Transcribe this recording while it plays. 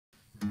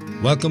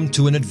Welcome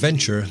to an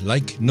adventure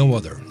like no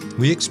other.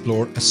 We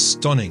explore a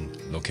stunning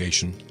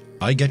location.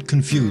 I get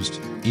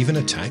confused, even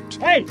attacked.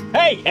 Hey!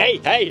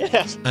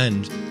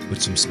 And with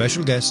some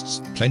special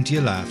guests, plenty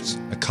of laughs,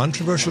 a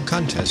controversial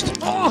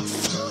contest,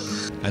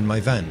 and my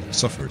van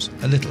suffers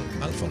a little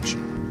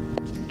malfunction.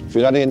 If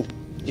you're not in,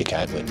 you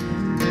can't win.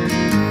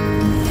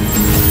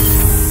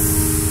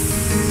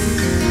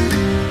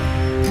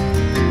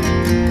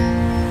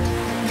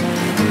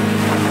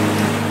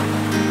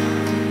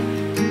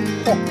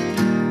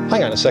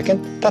 Hang on a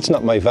second, that's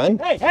not my van.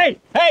 Hey!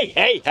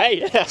 Sorry,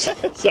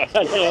 I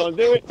don't know what I'm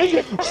doing.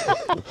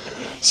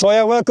 So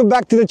yeah, welcome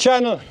back to the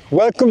channel.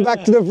 Welcome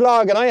back to the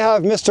vlog. And I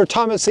have Mr.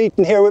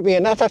 ThomasHeaton here with me,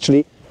 and that's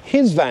actually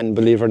his van,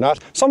 believe it or not.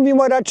 Some of you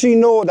might actually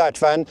know that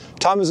van.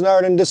 Tom is in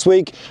Ireland this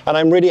week, and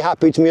I'm really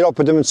happy to meet up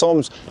with him in some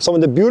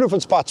of the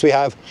beautiful spots we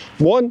have.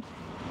 One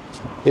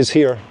is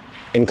here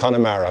in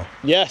Connemara.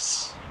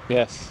 Yes.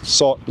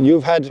 So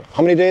you've had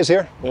how many days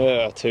here?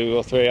 2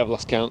 or 3, I've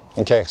lost count.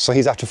 Okay, so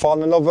he's after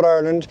falling in love with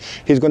Ireland.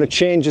 He's going to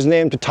change his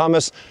name to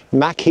Thomas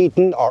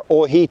Heaton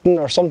or Heaton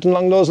or something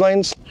along those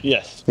lines.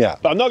 Yes. Yeah.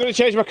 But I'm not going to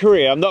change my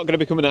career. I'm not going to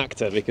become an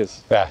actor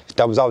because... Yeah,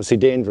 that was obviously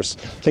dangerous. I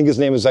think his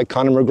name is like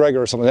Conor McGregor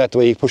or something like that, the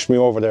way he pushed me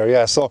over there.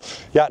 Yeah, so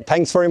yeah,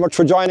 thanks very much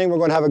for joining. We're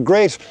going to have a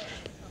great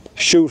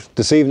shoot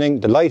this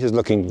evening. The light is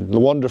looking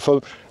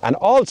wonderful. And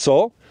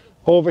also,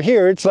 over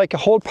here, it's like a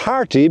whole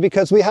party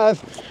because we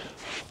have...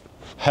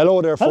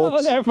 Hello there, folks.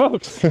 Hello there,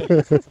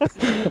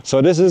 folks.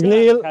 So this is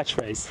Neil.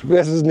 Catchphrase.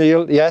 This is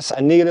Neil, yes,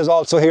 and Neil is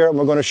also here, and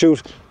we're going to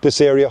shoot this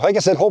area. Like I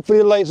said, hopefully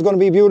the light is going to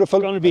be beautiful.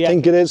 It's going to be, I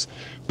think it is,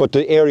 but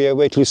the area,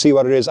 wait till you see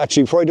what it is.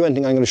 Actually, before I do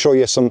anything, I'm going to show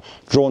you some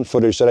drone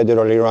footage that I did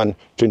earlier on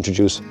to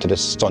introduce to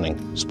this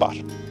stunning spot.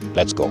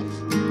 Let's go.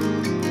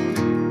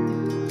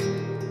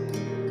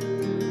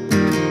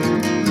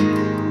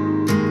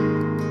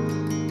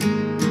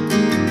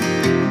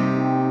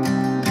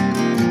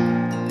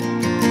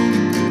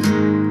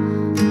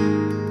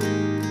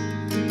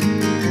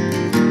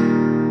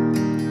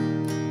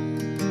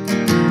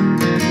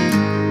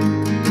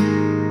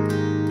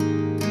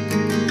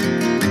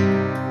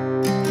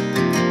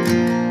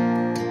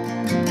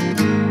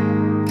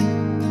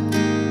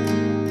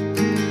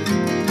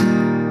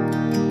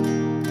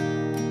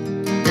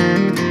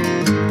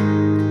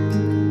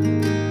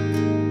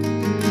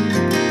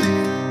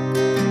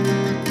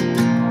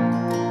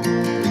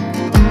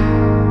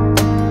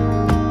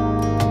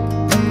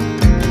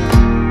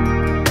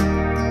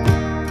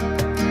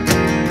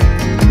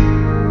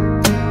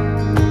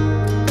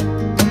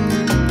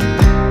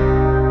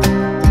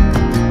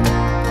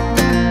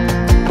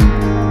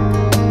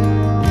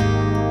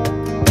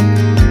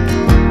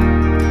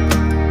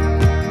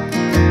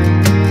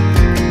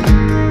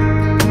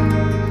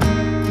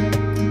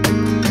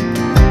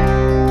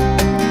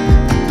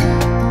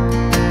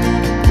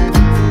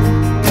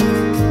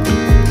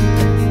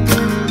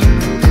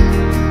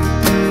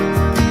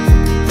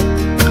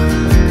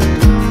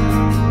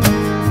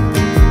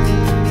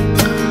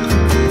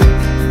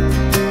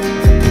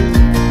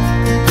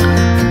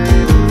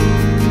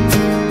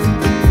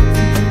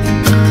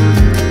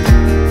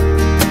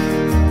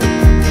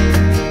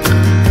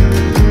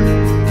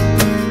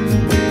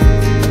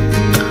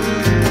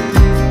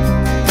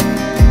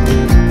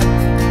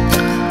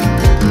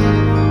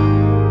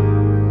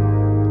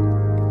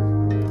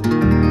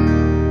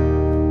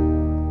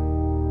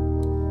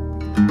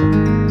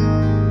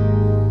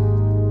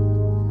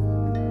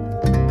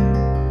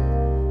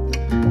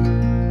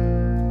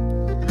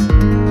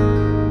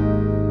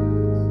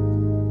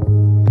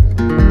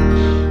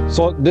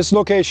 So this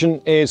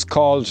location is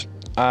called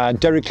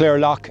Derryclare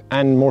Loch,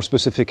 and more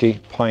specifically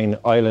Pine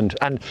Island.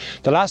 And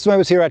the last time I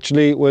was here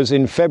actually was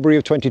in February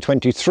of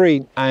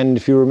 2023, and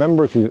if you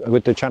remember, if you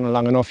with the channel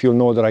long enough, you'll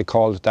know that I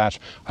called that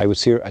I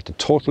was here at the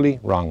totally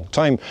wrong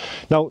time.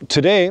 Now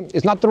today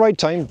is not the right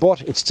time,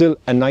 but it's still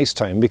a nice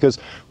time because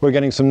we're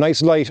getting some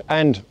nice light,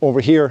 and over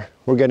here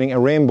we're getting a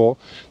rainbow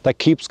that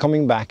keeps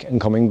coming back and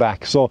coming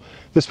back. So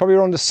this is probably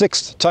around the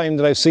 6th time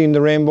that I've seen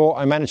the rainbow.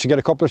 I managed to get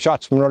a couple of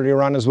shots from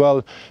earlier on as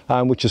well,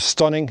 which is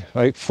stunning,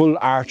 right? Full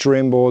arch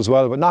rainbow as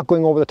well, but not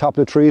going over the top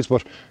of the trees,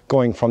 but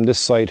going from this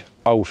side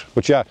out.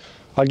 But yeah,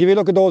 I'll give you a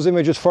look at those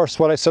images first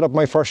while I set up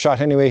my first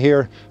shot anyway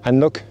here, and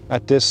look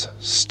at this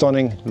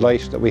stunning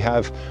light that we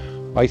have.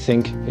 I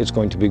think it's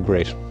going to be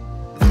great.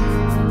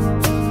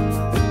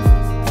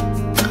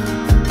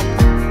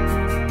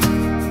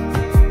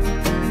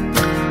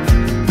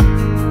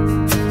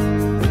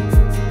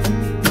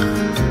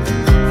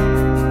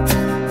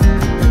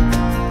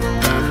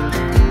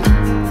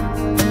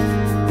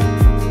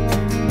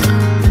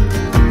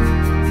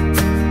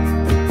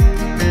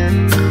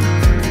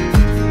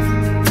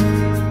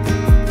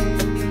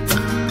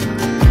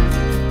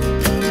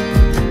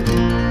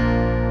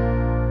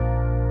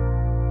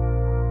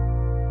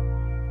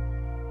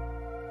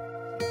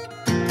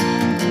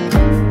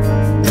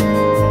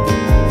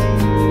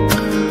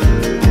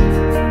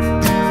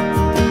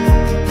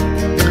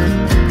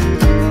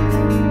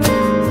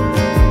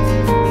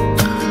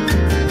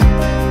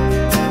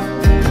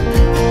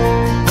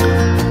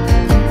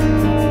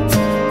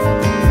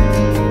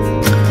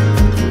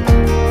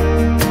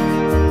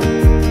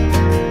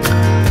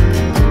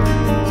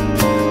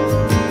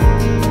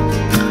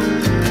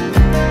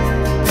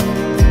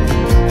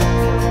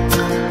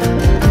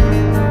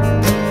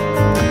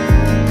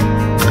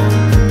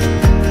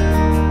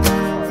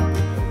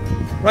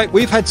 Right,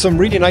 we've had some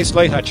really nice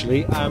light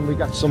actually. We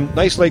got some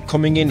nice light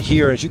coming in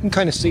here. As you can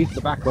kind of see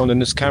the background in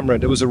this camera,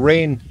 there was a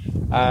rain,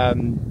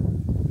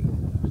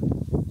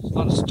 it's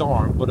not a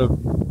storm, but a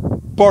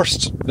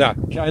burst. Yeah,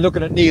 I'm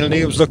looking at Neil,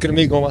 Neil was looking at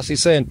me going, what's he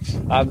saying?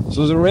 So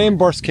there's a rain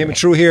burst came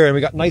through here and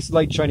we got nice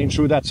light shining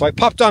through that. So I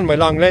popped on my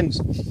long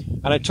lens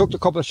and I took a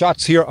couple of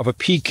shots here of a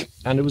peak,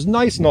 and it was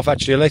nice enough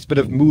actually, a nice bit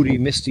of moody,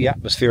 misty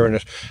atmosphere in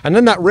it. And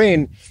then that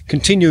rain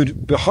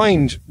continued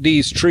behind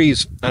these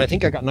trees, and I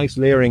think I got nice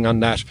layering on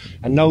that.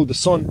 And now the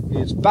sun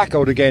is back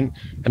out again,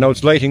 and now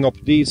it's lighting up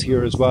these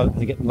here as well,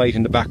 and getting light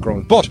in the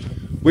background. But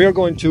we are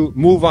going to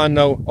move on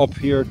now up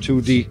here to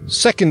the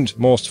second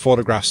most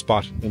photographed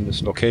spot in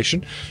this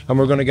location, and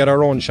we're going to get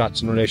our own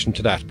shots in relation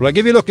to that. But I'll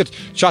give you a look at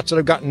shots that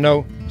I've gotten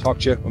now, talk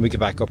to you when we get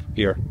back up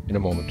here in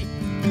a moment.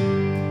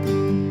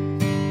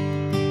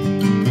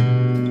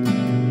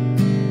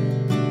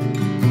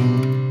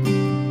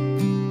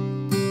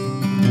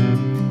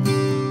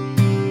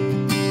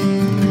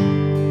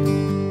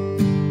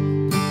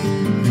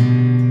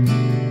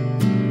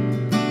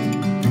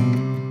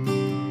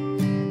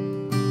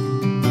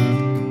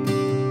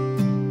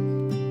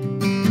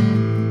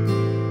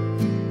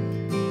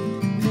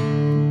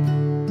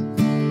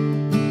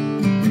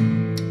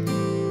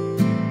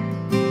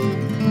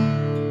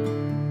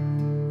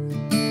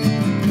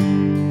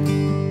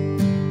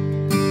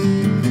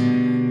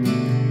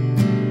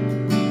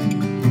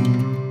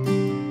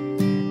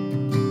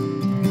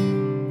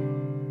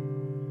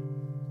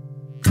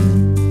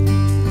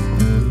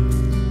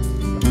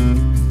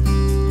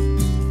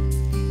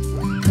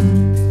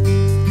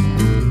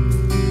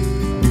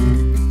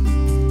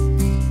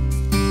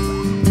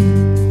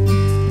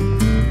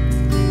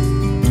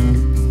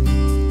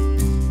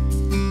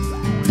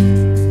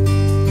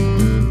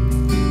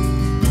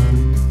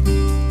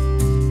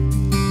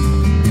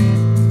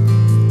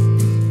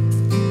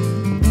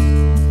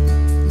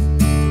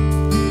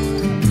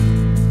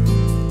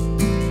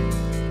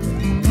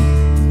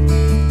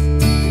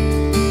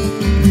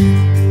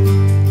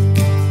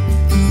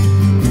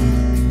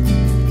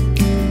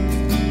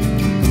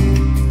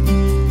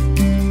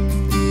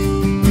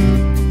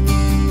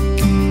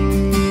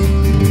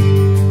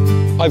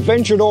 I've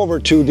ventured over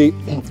to the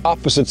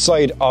opposite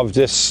side of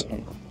this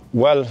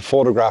well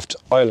photographed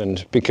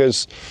island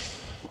because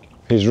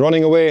he's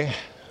running away,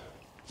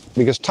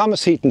 because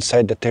ThomasHeaton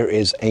said that there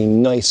is a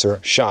nicer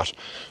shot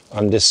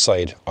on this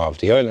side of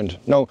the island.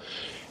 Now,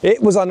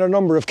 it was on a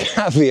number of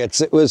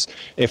caveats. It was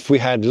if we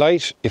had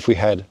light, if we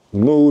had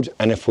mood,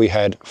 and if we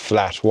had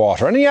flat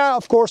water. And yeah,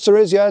 of course there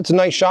is, yeah, it's a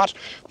nice shot,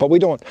 but we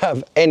don't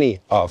have any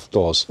of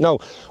those. Now,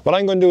 what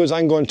I'm going to do is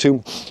I'm going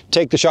to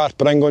take the shot,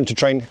 but I'm going to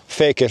try and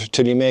fake it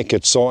till you make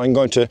it. So I'm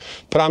going to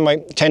put on my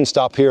 10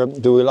 stop here,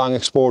 do a long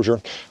exposure,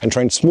 and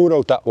try and smooth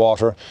out that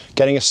water,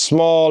 getting a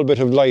small bit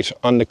of light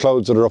on the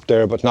clouds that are up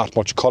there, but not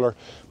much colour.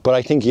 But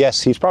I think,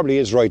 yes, he probably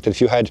is right that if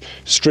you had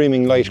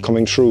streaming light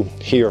coming through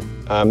here,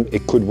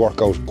 it could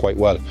work out quite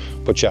well.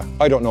 But yeah,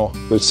 I don't know.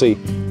 We'll see.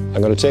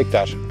 I'm going to take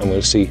that and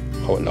we'll see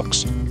how it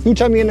looks. You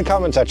tell me in the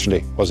comments,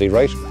 actually, was he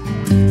right?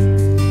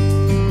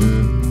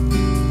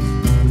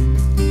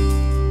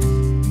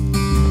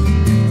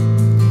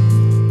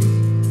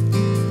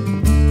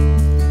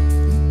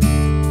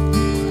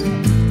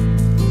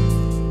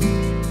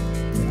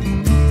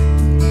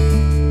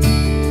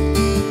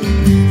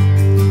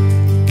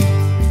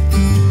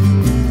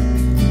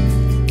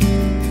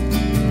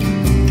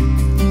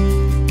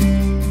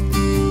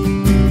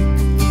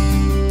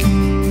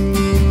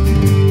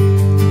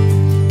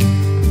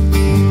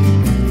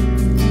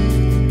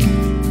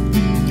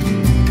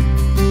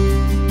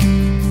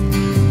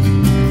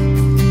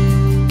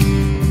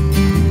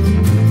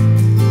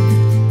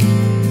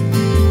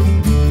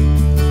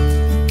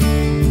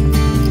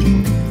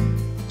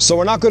 So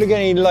we're not going to get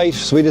any light,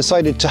 so we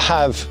decided to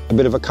have a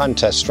bit of a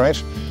contest,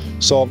 right?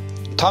 So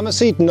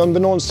ThomasHeaton,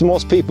 unbeknownst to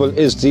most people,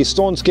 is the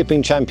stone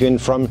skipping champion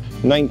from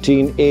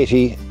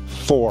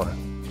 1984.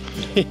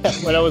 Yeah,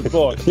 when I was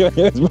born. Yeah,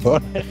 he was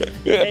born.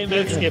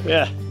 Skip,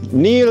 yeah.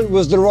 Neil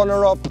was the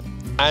runner-up,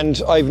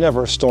 and I've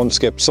never stone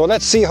skipped. So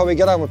let's see how we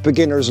get on with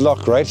beginner's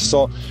luck, right?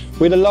 So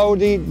we'll allow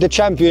the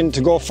champion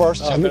to go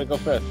first. I'm going to go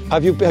first.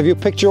 Have you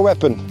picked your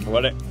weapon? I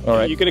got it. All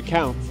right. You're going to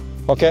count.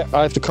 Okay,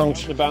 I have to count.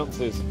 The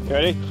bounces. You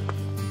ready?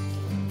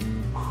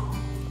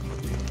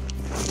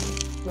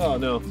 Oh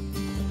no.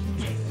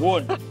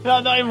 One.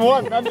 No, not even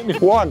one. Not even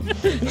one.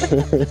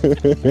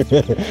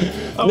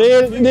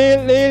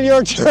 Neil,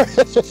 your turn.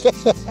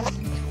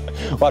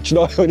 Watch,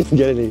 no, I didn't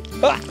get any.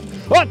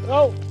 What?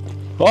 Oh.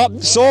 Oh,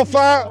 so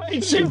far,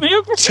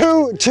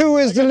 two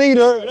is the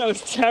leader. That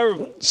was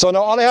terrible. So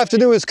now all I have to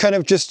do is kind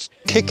of just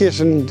kick it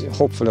and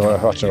hopefully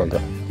watch it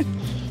go.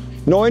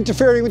 No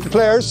interfering with the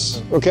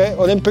players, okay?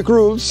 Olympic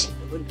rules.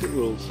 Olympic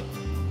rules.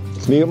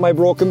 It's me with my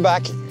broken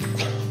back.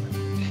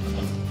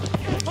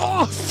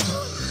 Oh,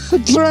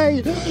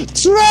 Trey!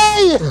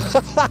 Trey!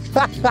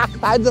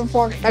 The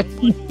fuck?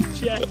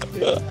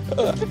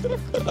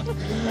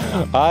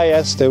 Ah,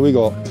 yes, there we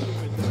go.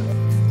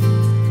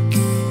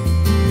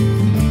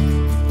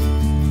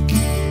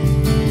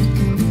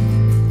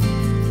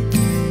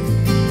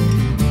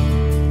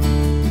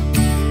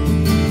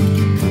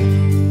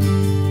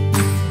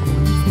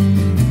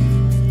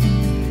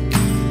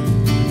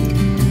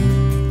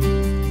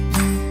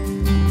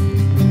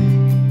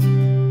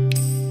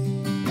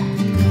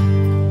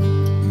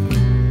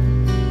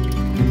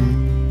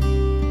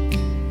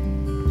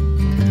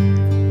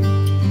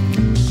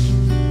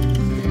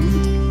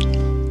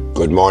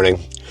 Good morning.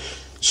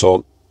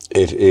 So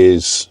it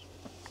is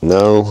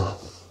now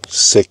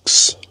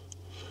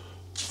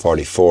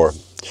 6:44.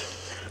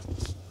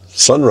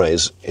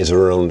 Sunrise is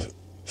around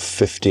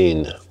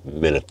 15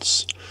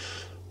 minutes,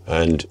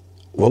 and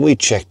when we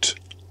checked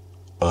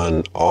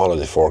on all of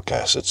the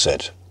forecasts, it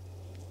said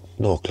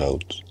no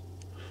clouds.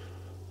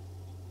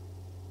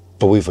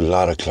 But we've a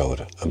lot of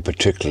cloud, and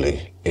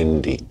particularly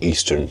in the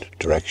eastern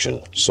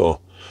direction.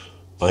 So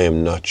I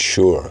am not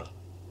sure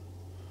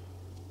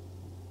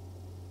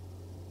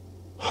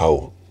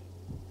how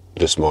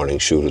this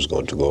morning's shoot is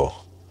going to go.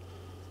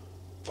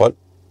 But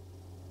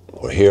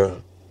we're here.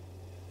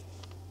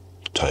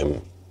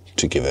 Time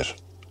to give it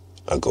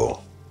a go.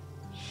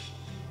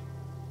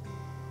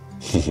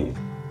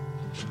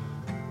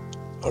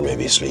 Or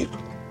maybe sleep.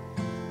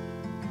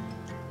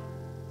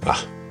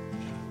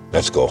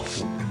 Let's go.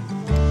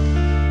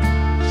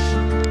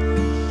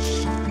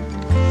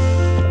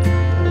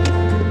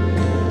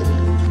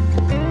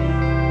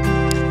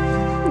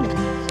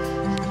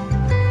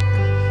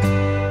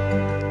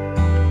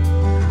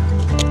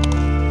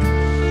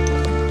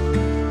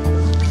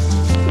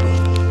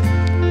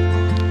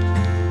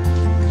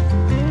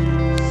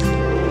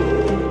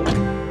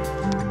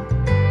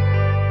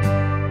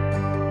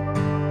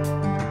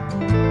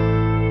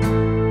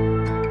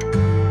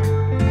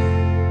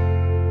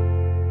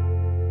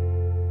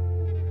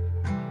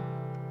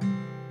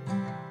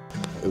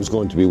 It was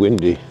going to be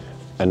windy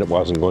and it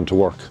wasn't going to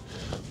work,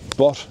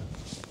 but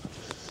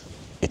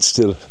it's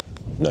still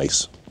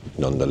nice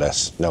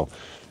nonetheless. Now,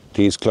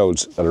 these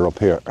clouds that are up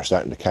here are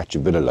starting to catch a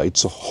bit of light,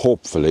 so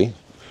hopefully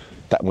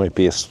that might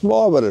be a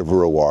small bit of a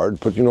reward.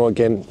 But you know,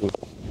 again,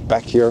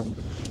 back here,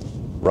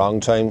 wrong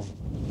time,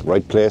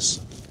 right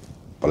place,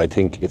 but I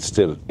think it's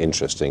still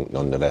interesting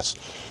nonetheless.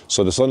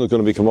 So the sun is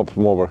going to be coming up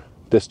from over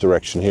this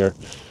direction here,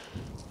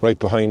 right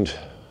behind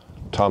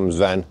Tom's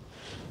van,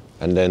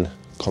 and then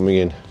coming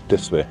in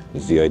this way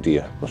is the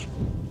idea. But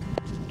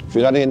if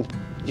you're not in,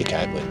 you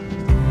can't win.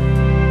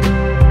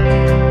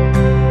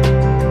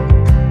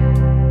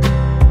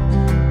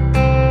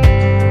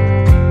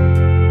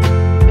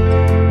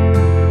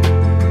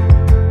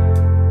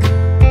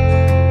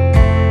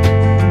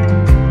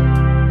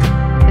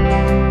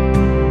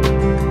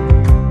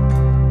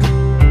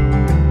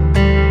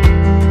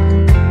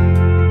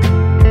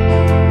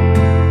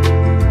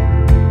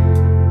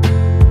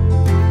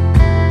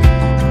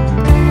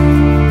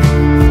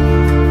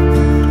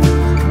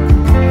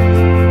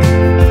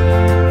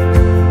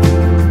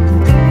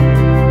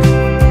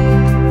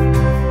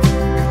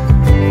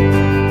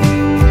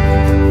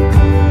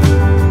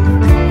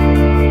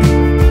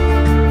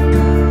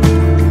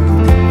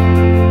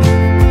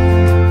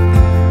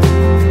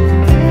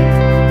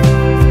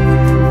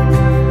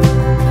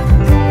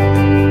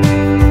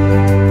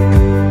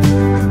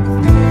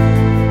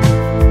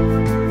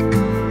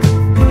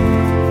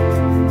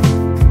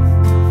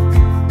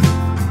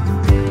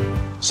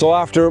 So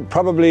after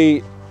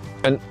probably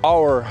an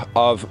hour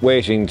of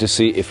waiting to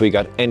see if we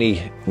got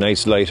any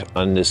nice light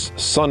on this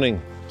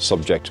sunning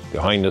subject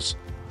behind us,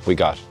 we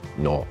got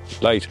no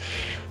light.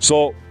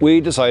 So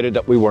we decided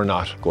that we were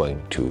not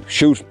going to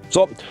shoot.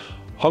 So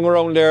hung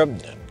around there.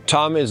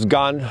 Tom is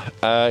gone.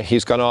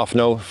 He's gone off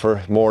now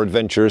for more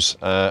adventures.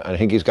 And I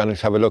think he's going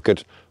to have a look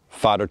at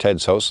Father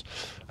Ted's house,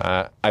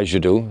 as you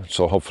do.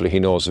 So hopefully he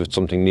knows if it's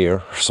something near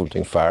or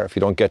something far. If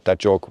you don't get that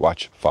joke,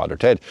 watch Father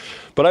Ted.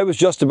 But I was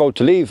just about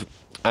to leave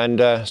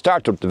and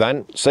started up the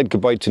van, said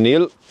goodbye to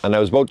Neil, and I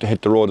was about to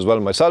hit the road as well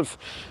myself.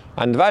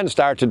 And the van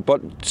started, but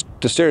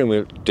the steering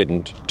wheel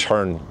didn't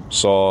turn.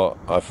 So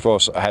of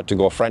course I had to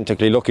go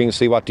frantically looking to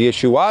see what the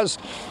issue was.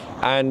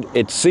 And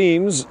it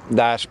seems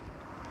that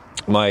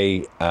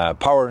my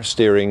power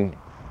steering,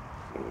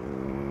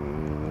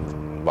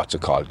 what's it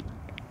called?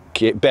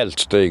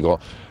 Belt, there you go,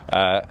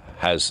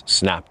 has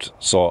snapped.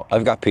 So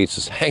I've got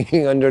pieces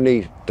hanging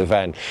underneath the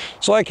van.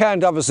 So I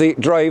can't obviously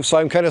drive, so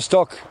I'm kind of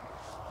stuck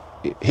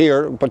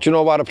here, but you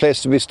know what, a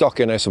place to be stuck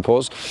in, I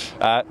suppose.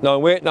 Now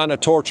I'm waiting on a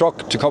tow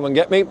truck to come and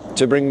get me,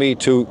 to bring me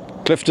to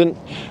Clifton,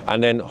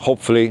 and then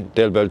hopefully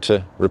they'll be able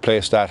to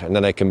replace that, and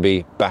then I can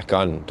be back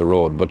on the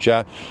road. But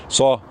yeah,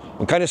 so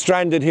I'm kind of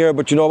stranded here,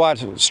 but you know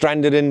what,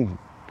 stranded in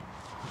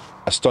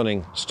a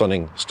stunning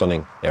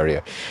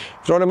area.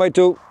 So what I might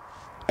do,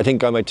 I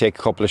think I might take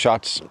a couple of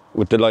shots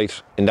with the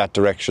light in that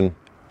direction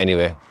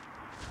anyway.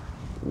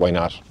 Why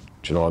not?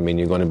 Do you know what I mean?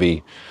 You're going to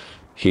be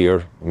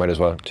here, you might as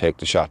well take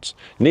the shots.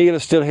 Neil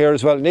is still here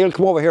as well. Neil,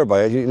 come over here,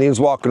 boy.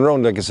 Neil's walking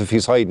around like as if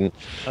he's hiding.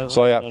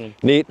 So yeah,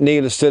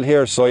 Neil is still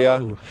here, so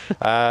yeah.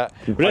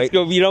 Let's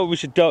go, you know, we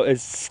should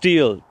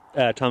steal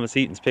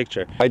ThomasHeaton's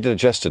picture. I did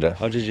it yesterday.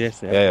 Oh, did you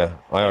yesterday? Yeah,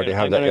 I already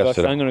have that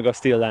yesterday. I'm going to go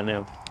steal that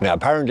now. Yeah,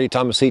 apparently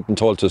ThomasHeaton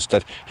told us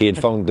that he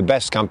had found the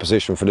best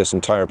composition for this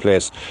entire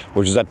place,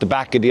 which is at the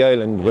back of the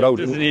island without...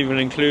 It doesn't even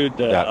include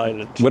the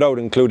island. Without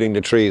including the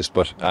trees,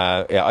 but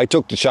yeah, I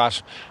took the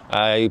shot.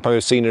 You've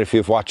probably seen it if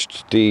you've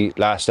watched the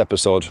last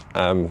episode,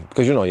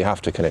 because you know, you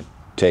have to kind of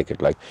take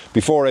it. Like,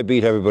 before I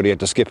beat everybody at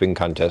the skipping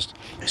contest,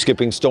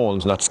 skipping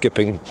stones, not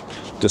skipping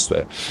this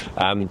way.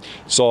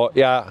 So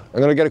yeah, I'm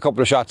going to get a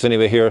couple of shots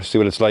anyway here, see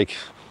what it's like.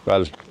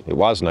 Well, it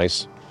was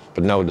nice,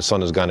 but now the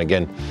sun is gone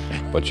again.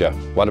 But yeah,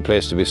 what a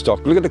place to be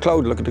stuck. Look at the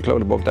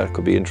cloud above that,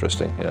 could be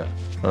interesting. Yeah,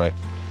 all right.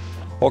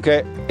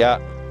 Okay, yeah.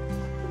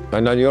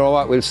 And then you know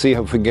what, we'll see if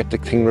we can get the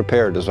thing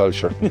repaired as well,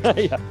 sure.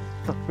 Yeah,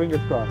 fingers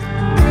crossed.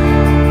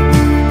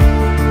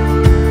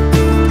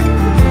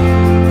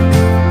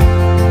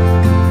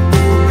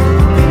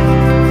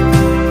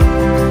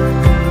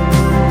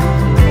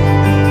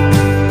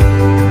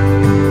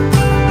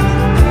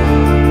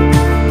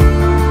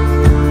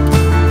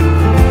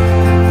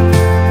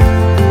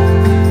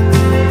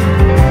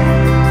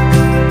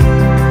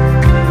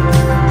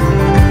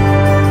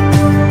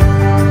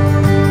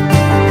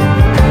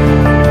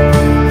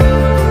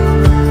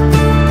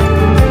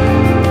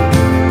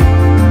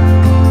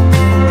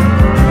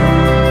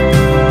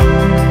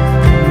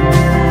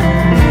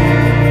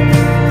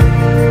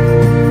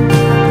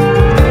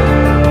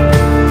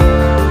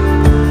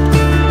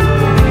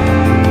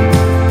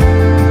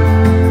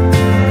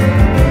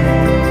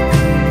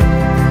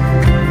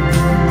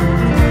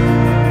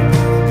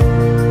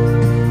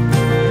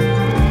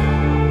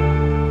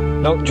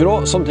 Now, do you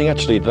know something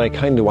actually that I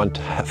kind of want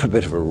to have a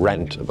bit of a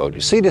rant about?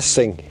 You see this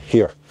thing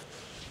here,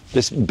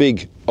 this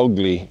big,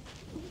 ugly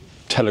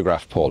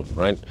telegraph pole,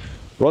 right?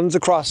 Runs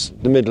across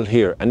the middle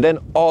here, and then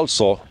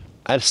also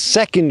a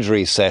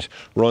secondary set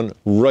run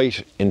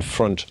right in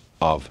front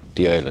of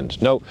the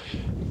island. Now,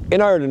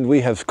 in Ireland,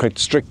 we have quite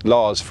strict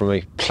laws from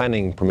a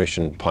planning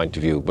permission point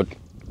of view, but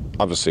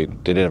obviously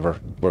they never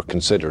were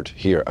considered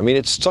here. I mean,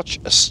 it's such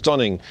a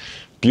stunning,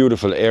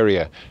 beautiful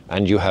area,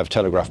 and you have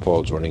telegraph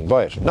poles running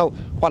by it. Now,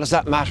 what does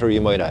that matter,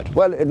 you might add?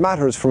 Well, it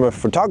matters from a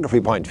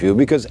photography point of view,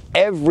 because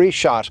every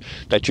shot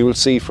that you will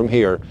see from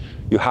here,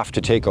 you have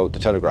to take out the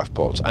telegraph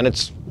poles. And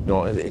it's, you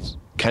know, it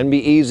can be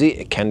easy,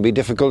 it can be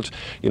difficult.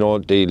 You know,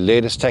 the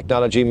latest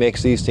technology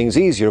makes these things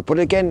easier, but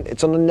again,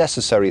 it's an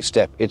unnecessary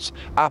step. It's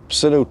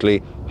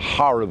absolutely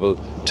horrible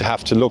to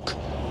have to look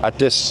at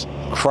this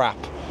crap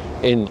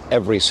in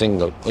every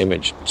single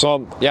image.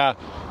 So, yeah.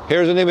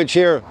 Here's an image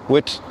here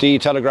with the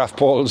telegraph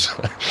poles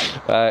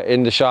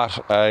in the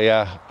shot,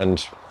 yeah,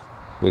 and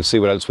we'll see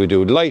what else we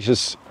do. The light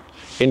is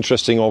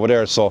interesting over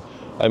there, so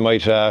I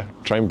might try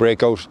and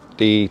break out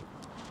the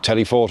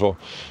telephoto,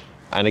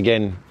 and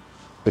again,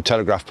 with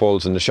telegraph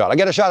poles in the shot. I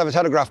get a shot of a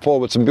telegraph pole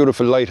with some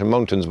beautiful light and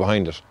mountains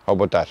behind it. How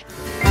about that?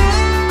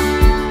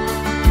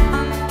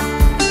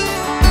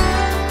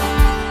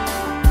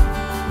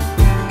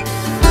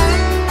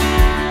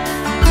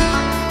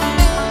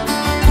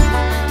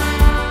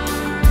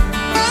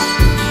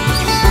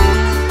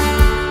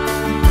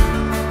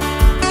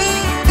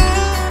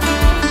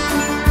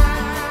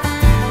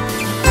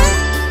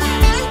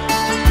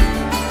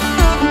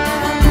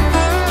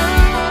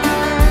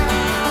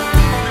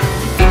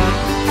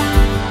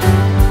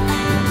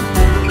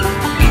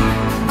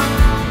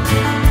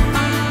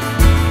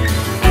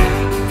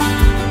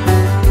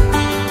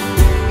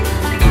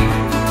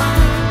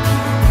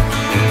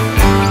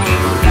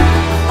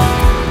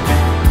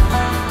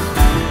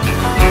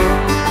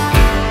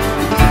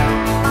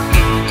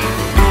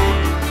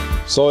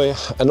 So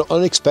an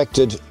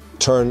unexpected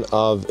turn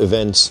of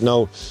events.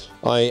 Now,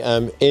 I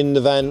am in the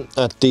van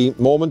at the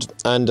moment,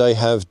 and I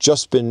have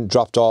just been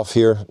dropped off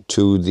here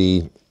to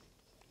the,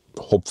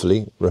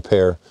 hopefully,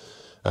 repair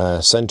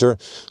centre.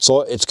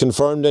 So it's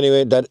confirmed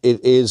anyway that it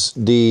is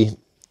the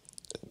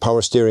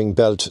power steering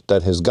belt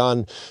that has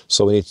gone.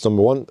 So we need to,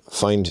 number one,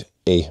 find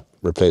a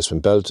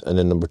replacement belt, and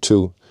then number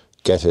two,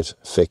 get it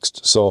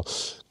fixed. So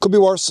could be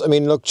worse. I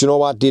mean, look, do you know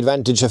what? The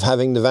advantage of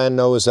having the van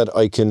now is that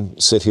I can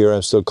sit here,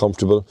 I'm still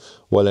comfortable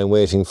while I'm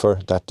waiting for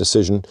that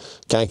decision.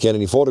 Can't get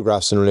any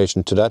photographs in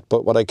relation to that,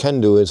 but what I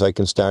can do is I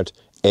can start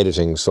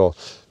editing. So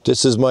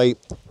this is my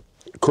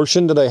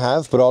cushion that I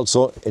have, but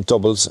also it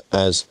doubles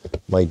as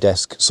my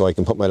desk, so I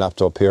can put my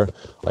laptop here,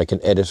 I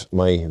can edit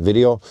my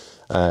video,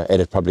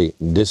 edit probably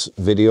this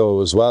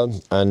video as well,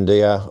 and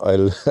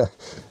I'll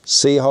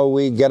see how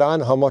we get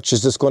on. How much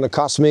is this going to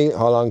cost me?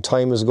 How long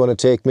time is it going to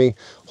take me?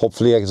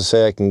 Hopefully, as I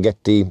say, I can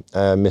get the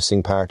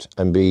missing part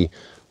and be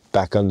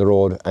back on the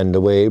road and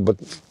away, but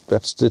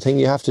that's the thing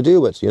you have to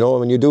deal with. You know,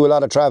 when you do a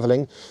lot of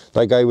traveling,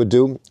 like I would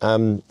do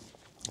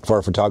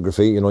for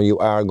photography, you know, you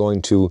are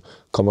going to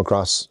come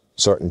across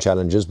certain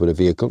challenges with a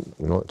vehicle.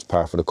 You know, it's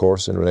par for the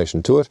course in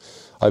relation to it.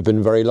 I've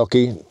been very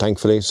lucky,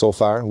 thankfully, so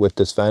far with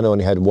this van. I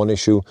only had one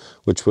issue,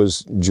 which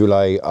was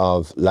July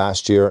of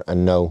last year,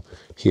 and now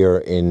here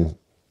in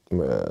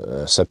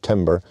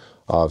September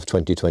of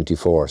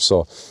 2024.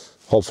 So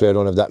hopefully I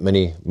don't have that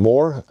many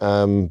more,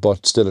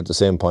 but still at the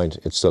same point,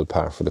 it's still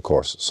par for the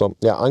course. So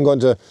yeah, I'm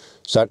going to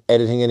start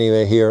editing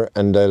anyway here,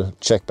 and I'll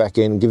check back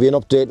in, give you an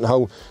update on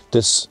how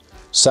this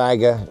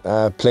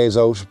saga plays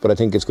out, but I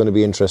think it's going to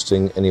be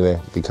interesting anyway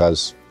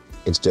because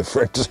it's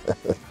different.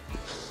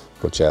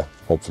 But yeah,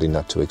 hopefully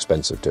not too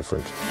expensive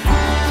different.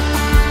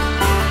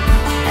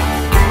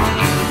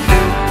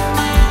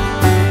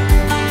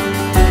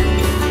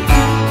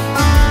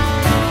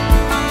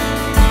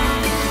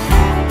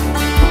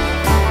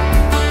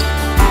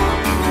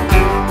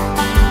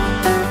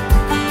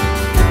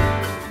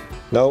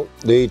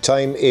 The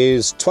time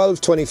is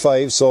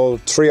 12:25, so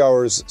 3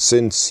 hours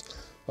since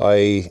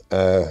I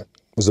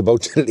was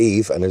about to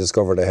leave and I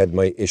discovered I had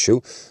my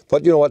issue.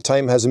 But you know what,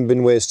 time hasn't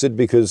been wasted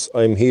because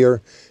I'm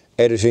here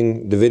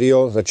editing the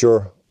video that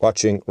you're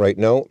watching right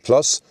now.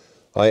 Plus,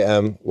 I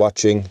am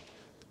watching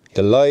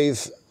the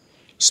live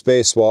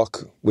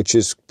spacewalk, which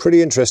is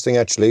pretty interesting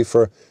actually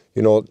for,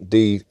 you know,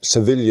 the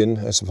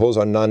civilian, I suppose,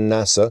 or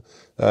non-NASA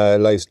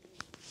live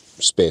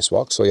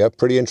spacewalk. So yeah,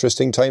 pretty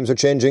interesting. Times are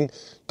changing,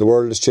 the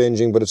world is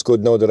changing, but it's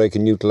good now that I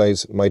can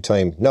utilize my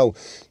time. Now,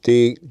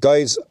 the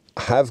guys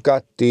have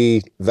got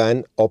the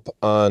van up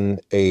on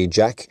a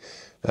jack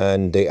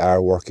and they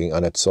are working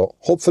on it. So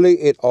hopefully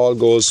it all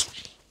goes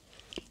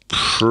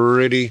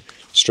pretty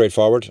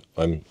straightforward.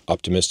 I'm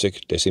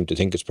optimistic. They seem to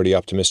think it's pretty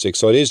optimistic.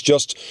 So it is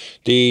just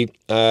the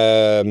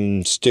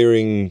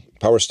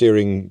power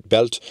steering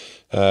belt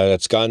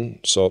that's gone.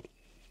 So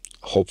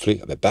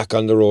hopefully I'll be back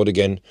on the road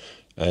again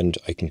and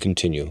I can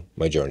continue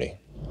my journey.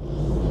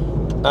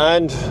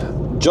 And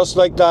just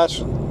like that,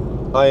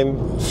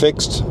 I'm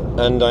fixed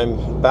and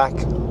I'm back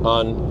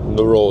on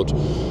the road.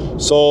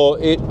 So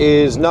it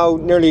is now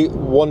nearly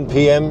 1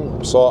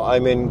 p.m. so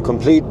I'm in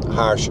complete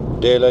harsh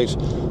daylight.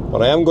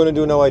 What I am going to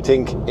do now, I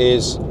think,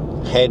 is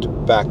head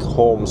back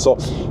home. So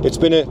it's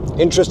been an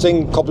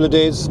interesting couple of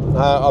days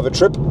of a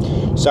trip,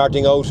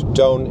 starting out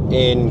down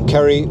in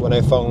Kerry when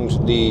I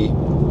found the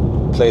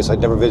place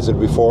I'd never visited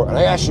before, and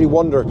I actually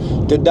wonder,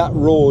 did that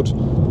road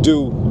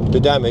do the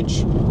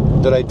damage?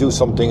 Did I do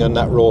something on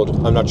that road?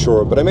 I'm not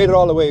sure, but I made it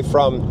all the way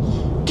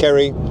from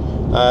Kerry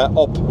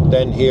up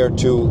then here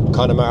to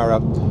Connemara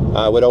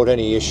without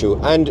any issue.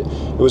 And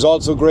it was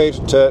also great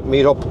to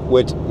meet up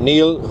with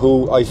Neil,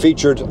 who I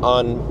featured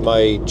on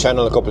my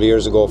channel a couple of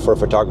years ago for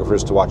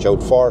photographers to watch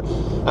out for.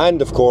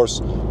 And of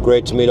course,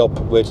 great to meet up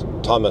with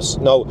Thomas.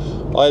 Now,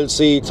 I'll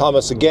see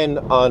Thomas again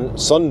on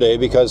Sunday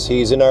because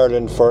he's in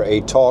Ireland for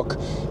a talk,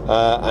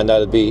 and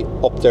I'll be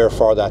up there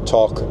for that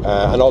talk.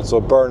 And also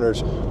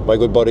Bernard, my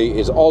good buddy,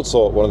 is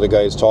also one of the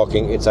guys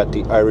talking. It's at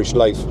the Irish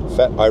Light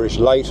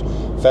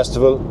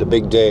Festival, the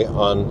big day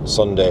on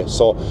Sunday.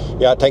 So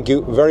yeah, thank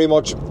you very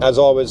much as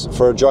always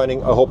for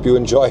joining. I hope you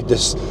enjoyed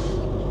this.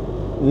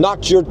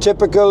 Not your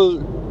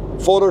typical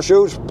photo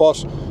shoot,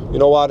 but you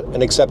know what,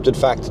 an accepted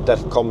fact that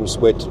comes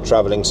with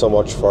traveling so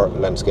much for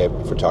landscape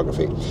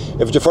photography.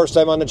 If it's your first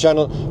time on the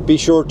channel, be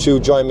sure to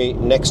join me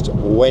next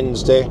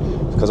Wednesday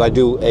because I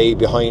do a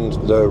behind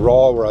the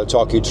raw where I'll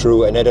talk you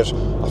through an edit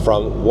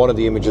from one of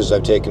the images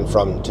I've taken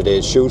from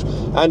today's shoot.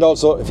 And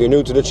also, if you're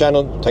new to the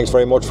channel, thanks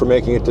very much for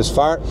making it this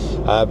far.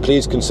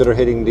 Please consider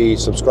hitting the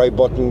subscribe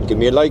button, give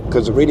me a like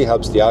because it really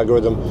helps the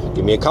algorithm.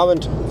 Give me a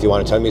comment if you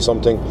want to tell me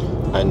something,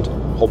 and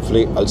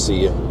hopefully I'll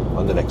see you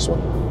on the next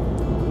one.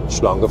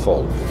 Slán go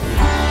fóill.